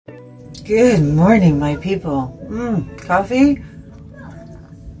Good morning, my people. Coffee?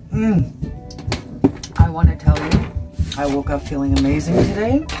 I want to tell you, I woke up feeling amazing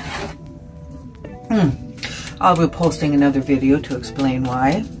today. I'll be posting another video to explain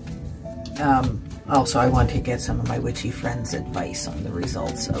why. Also, I want to get some of my witchy friends' advice on the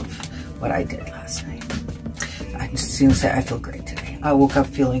results of what I did last night. I just soon say I feel great today. I woke up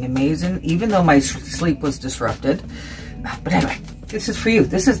feeling amazing, even though my sleep was disrupted. But anyway, this is for you.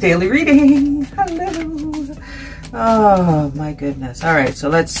 This is daily reading. Hello. Oh, my goodness. All right, so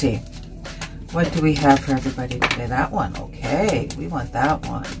let's see. What do we have for everybody today? That one. Okay, we want that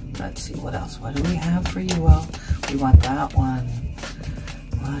one. Let's see, what else? What do we have for you all? We want that one.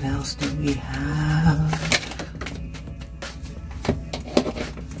 What else do we have?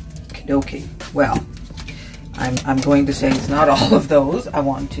 Okie dokie. Well, I'm going to say it's not all of those. I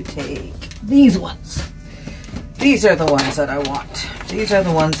want to take these ones. These are the ones that I want. These are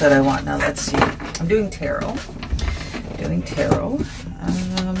the ones that I want. Now let's see. I'm doing tarot.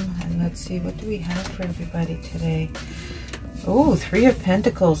 And let's see, what do we have for everybody today? Oh, Three of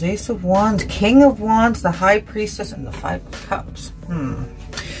Pentacles, Ace of Wands, King of Wands, the High Priestess, and the Five of Cups.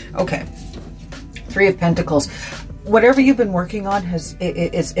 Okay. Three of Pentacles. Whatever you've been working on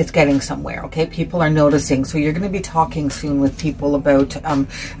it's getting somewhere. Okay, people are noticing. So you're going to be talking soon with people about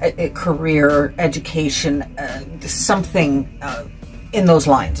a career, education, something in those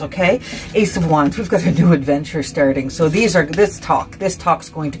lines. Okay, Ace of Wands. We've got a new adventure starting. So this talk's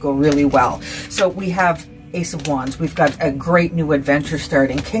going to go really well. So we have Ace of Wands. We've got a great new adventure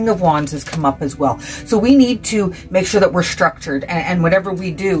starting. King of Wands has come up as well. So we need to make sure that we're structured, and whatever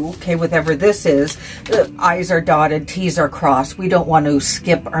we do, okay, whatever this is, I's are dotted, T's are crossed. We don't want to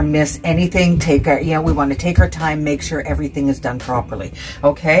skip or miss anything. We want to take our time, make sure everything is done properly,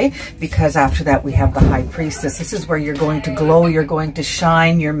 okay? Because after that, we have the High Priestess. This is where you're going to glow, you're going to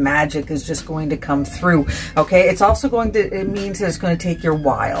shine, your magic is just going to come through, okay? It's also it means that it's going to take your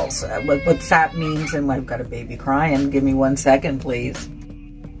wiles. What that means, and I've got a baby crying. Give me 1 second, please.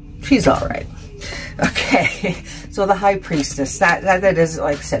 She's all right. Okay, so the High Priestess, that is,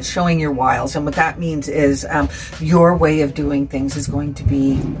 like I said, showing your wiles, and what that means is your way of doing things is going to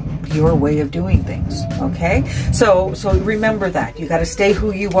be your way of doing things. Okay, so remember that you got to stay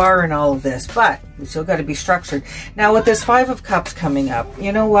who you are in all of this, but you still got to be structured. Now with this Five of Cups coming up,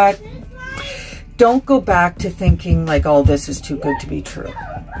 you know what? Don't go back to thinking like all this is too good to be true.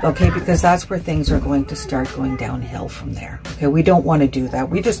 Okay, because that's where things are going to start going downhill from there. Okay, we don't want to do that.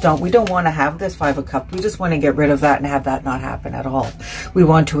 We don't want to have this Five of Cups. We just want to get rid of that and have that not happen at all. We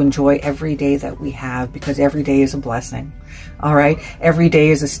want to enjoy every day that we have, because every day is a blessing. All right, every day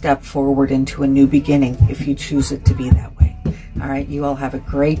is a step forward into a new beginning if you choose it to be that way. All right, you all have a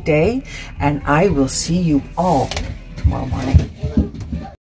great day, and I will see you all tomorrow morning.